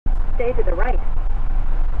stay to the right.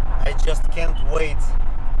 I just can't wait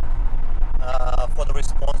for the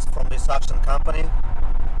response from this auction company.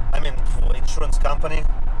 I mean, insurance company.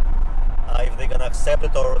 If they're gonna accept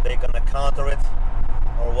it or they're gonna counter it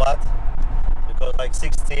or what. Because like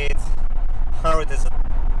 6,800 is a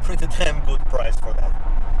pretty damn good price for that.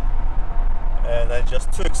 And I'm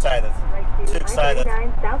just too excited. Too excited.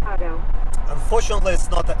 South Auto. Unfortunately, it's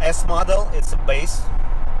not an S model, it's a base.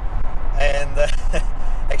 And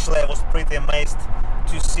actually, I was pretty amazed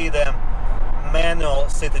to see the manual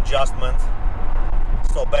seat adjustment.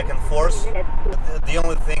 So back and forth. The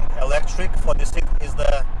only thing electric for the seat is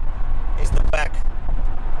the back.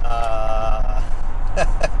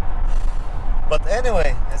 But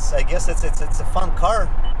anyway, I guess it's a fun car.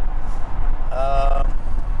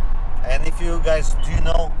 And if you guys do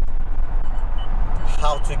know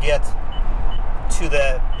how to get to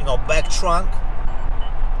the back trunk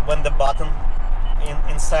when the button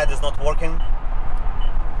inside is not working,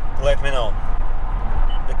 let me know,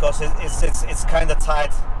 because it's kind of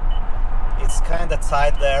tight. It's kind of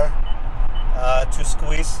tight there to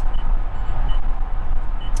squeeze.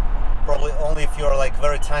 Probably only if you're like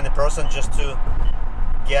very tiny person, just to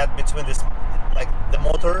get between this, like the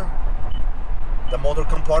motor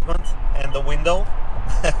compartment and the window.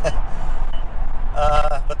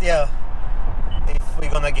 But yeah, if we're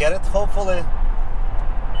gonna get it, hopefully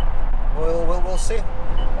we'll see.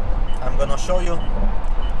 I'm gonna show you,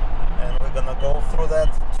 and we're gonna go through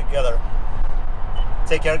that together.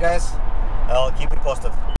 Take care, guys. I'll keep you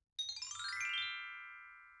posted.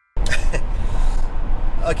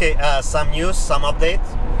 Okay, some news, some update.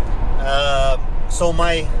 So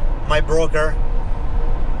my broker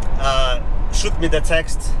shoot me the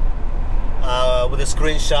text with a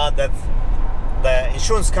screenshot that the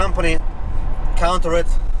insurance company countered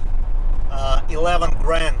 11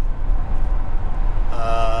 grand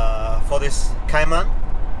for this Cayman,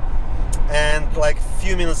 and like a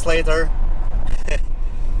few minutes later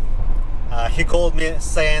he called me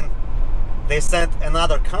saying they sent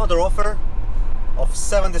another counter offer of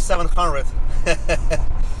 7,700.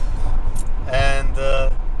 And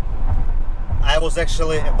I was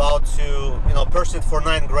actually about to purchase it for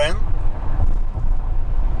 9 grand,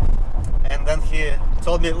 and then he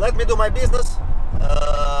told me, let me do my business,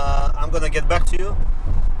 I'm gonna get back to you.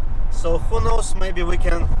 So who knows, maybe we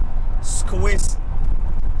can squeeze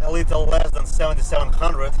a little less than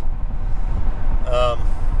 7,700.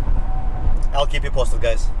 I'll keep you posted,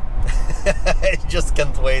 guys. I just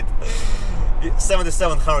can't wait.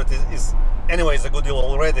 7,700 is anyways a good deal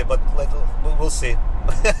already, but we'll see.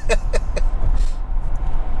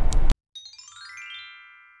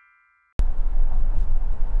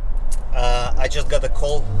 I just got a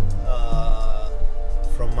call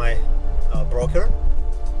from my broker,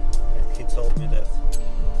 and he told me that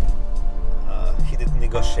he did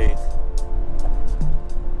negotiate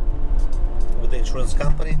with the insurance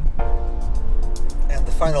company, and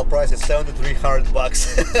the final price is 7,300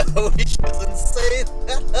 bucks, which is insane.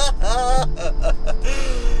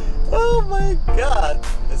 Oh my god!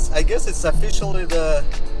 I guess it's officially the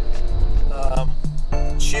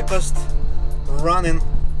cheapest running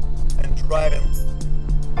and driving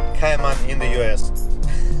Cayman in the US.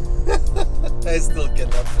 I still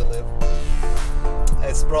cannot believe.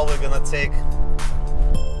 It's probably gonna take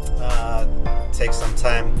some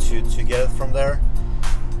time to get it from there.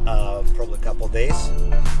 Probably a couple days.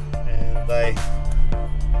 And I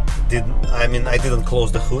didn't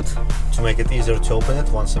close the hood to make it easier to open it.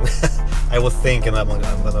 Once I was thinking I'm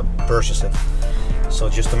gonna purchase it, so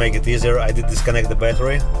just to make it easier, I did disconnect the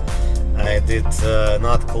battery. I did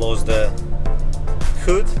not close the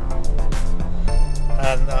hood,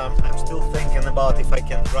 and I'm still thinking about if I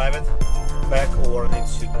can drive it back or need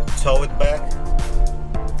to tow it back,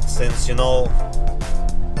 since all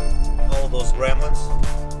those gremlins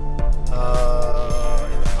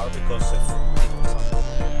in the car because of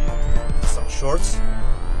some shorts.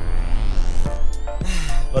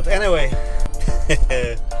 But anyway,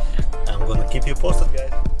 I'm gonna keep you posted,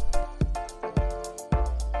 guys.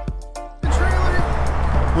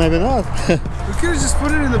 Maybe not. We could have just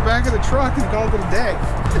put it in the back of the truck and called it a day.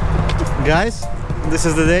 Guys, this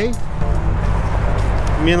is the day.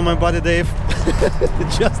 Me and my buddy Dave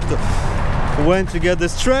just went to get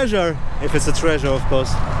this treasure. If it's a treasure, of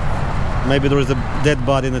course. Maybe there is a dead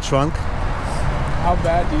body in the trunk. How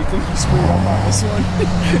bad do you think you screwed up on this one?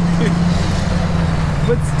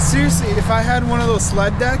 But seriously, if I had one of those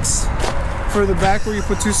sled decks for the back where you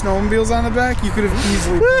put 2 snowmobiles on the back, you could have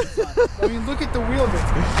easily put it on. I mean, look at the wheel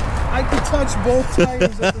bits. I could touch both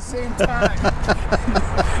tires at the same time.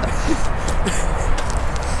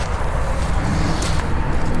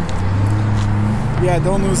 Yeah,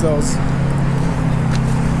 don't lose those.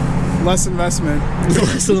 Less investment.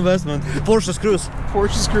 Less investment. Porsche screws.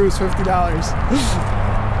 Porsche screws, $50.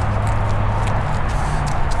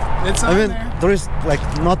 It's on I mean, there. there is like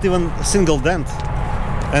not even a single dent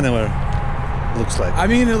anywhere. Looks like. I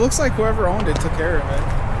mean, it looks like whoever owned it took care of it.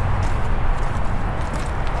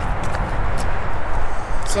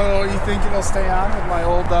 So you think it'll stay on with my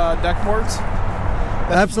old deck boards?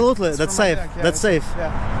 Absolutely, that's for my safe. deck, yeah, That's safe.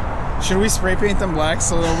 Yeah. Should we spray paint them black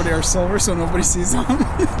so nobody or silver so nobody sees them?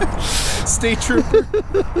 State trooper.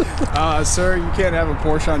 Sir, you can't have a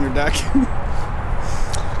Porsche on your deck.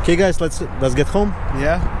 Okay, guys, let's get home.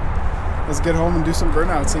 Yeah. Let's get home and do some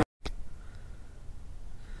burnouts.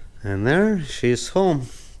 And there she's home.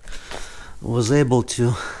 Was able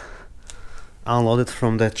to unload it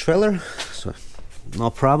from that trailer, so no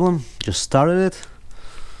problem. Just started it,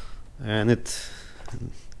 and it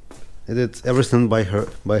did everything by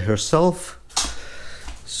herself.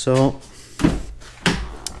 So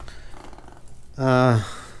I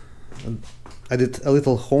did a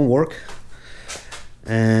little homework,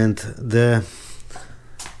 and the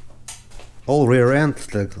all rear end,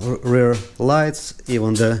 like rear lights,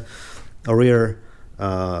 even the rear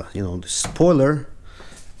the spoiler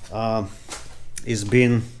is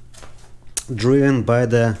being driven by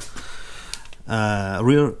the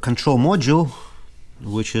rear control module,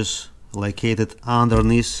 which is located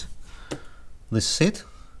underneath this seat.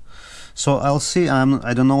 So I'll see.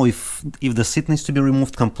 I don't know if the seat needs to be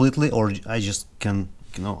removed completely, or I just can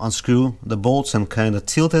unscrew the bolts and kind of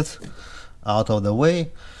tilt it out of the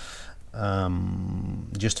way,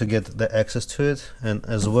 just to get the access to it. And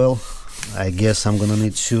as well, I guess I'm gonna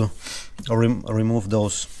need to remove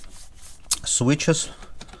those switches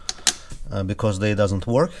because they doesn't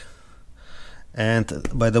work. And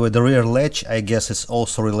by the way, the rear latch, I guess, is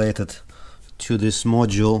also related to this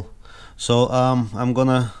module. So I'm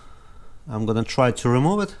gonna try to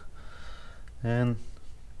remove it, and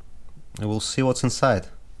we'll see what's inside.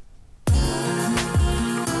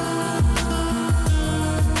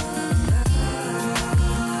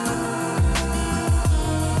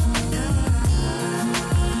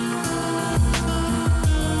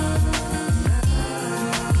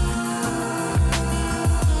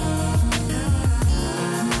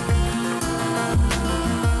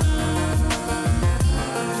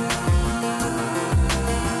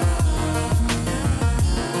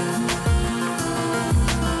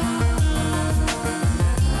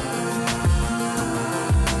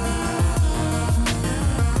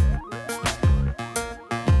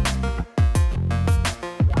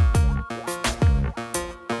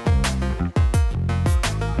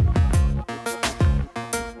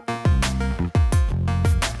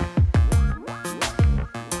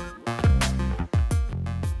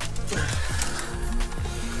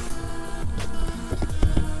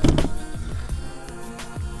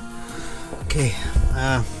 Okay,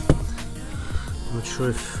 I'm not sure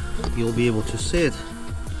if you'll be able to see it.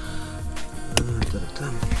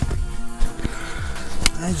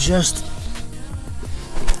 I just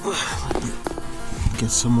let me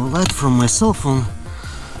get some more light from my cell phone.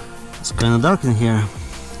 It's kind of dark in here,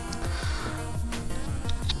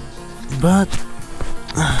 but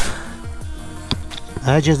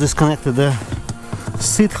I just disconnected the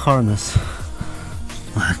seat harness.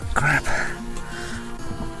 Oh, crap.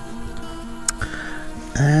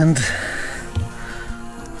 And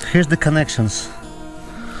here's the connections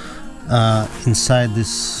inside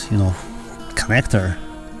this connector,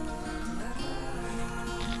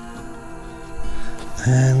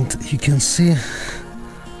 and you can see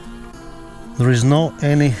there is no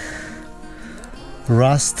any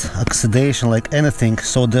rust, oxidation, like anything,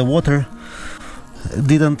 so the water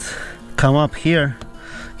didn't come up here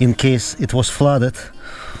in case it was flooded.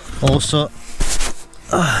 Also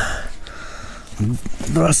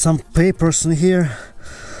there are some papers in here.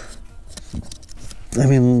 I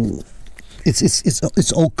mean,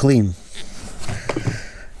 it's all clean.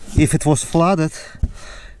 If it was flooded,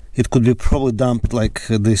 it could be probably dumped like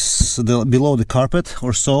this below the carpet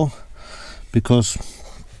or so, because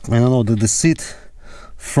I don't know, the seat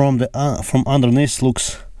from underneath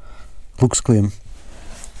looks clean.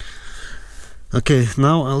 Okay,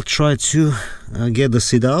 now I'll try to get the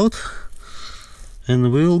seat out,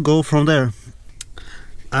 and we'll go from there.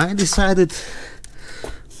 I decided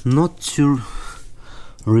not to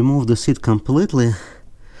remove the seat completely,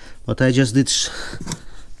 but I just did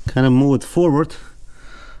kind of move it forward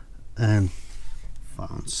and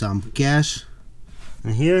found some cash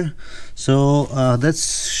in here. So that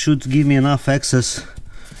should give me enough access,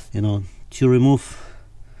 to remove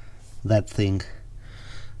that thing.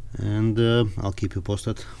 And I'll keep you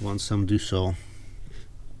posted once I'm do so.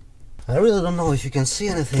 I really don't know if you can see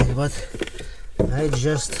anything, but I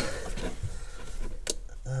just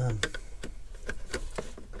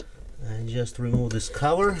removed this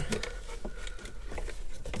cover,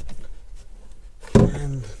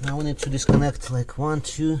 and now we need to disconnect like 1,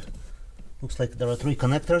 2, looks like there are 3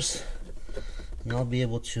 connectors, and I'll be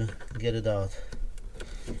able to get it out.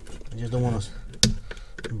 I just don't want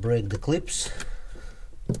to break the clips.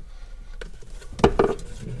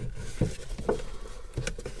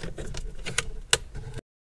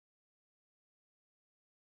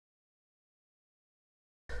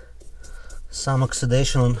 Some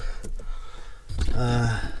oxidation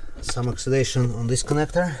on this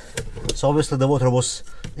connector. So obviously the water was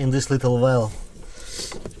in this little valve.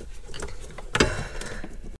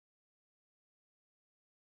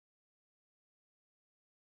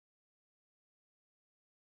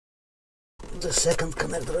 The second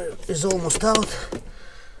connector is almost out.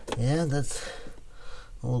 Yeah, that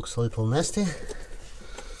looks a little nasty.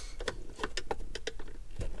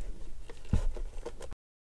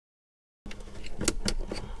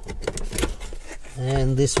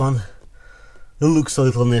 And this one looks a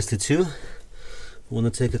little nasty too. Want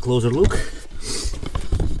to take a closer look?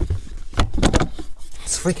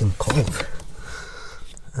 It's freaking cold.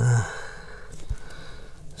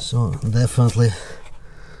 So definitely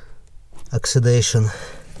oxidation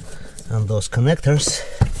on those connectors.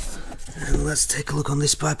 And let's take a look on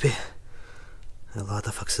this puppy. A lot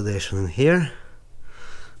of oxidation in here.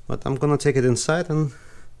 But I'm gonna take it inside and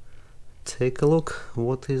take a look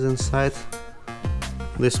what is inside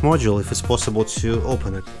this module, if it's possible to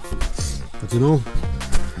open it. But you know,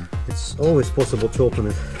 it's always possible to open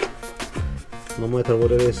it, no matter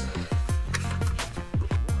what it is.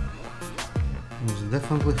 It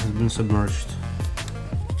definitely has been submerged.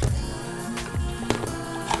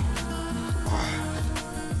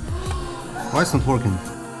 Why it's not working?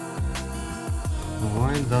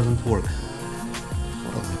 Why it doesn't work?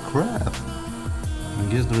 Holy crap! I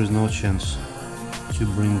guess there is no chance to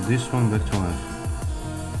bring this one back to life.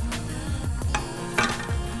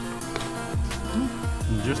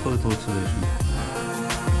 Just a little oxidation.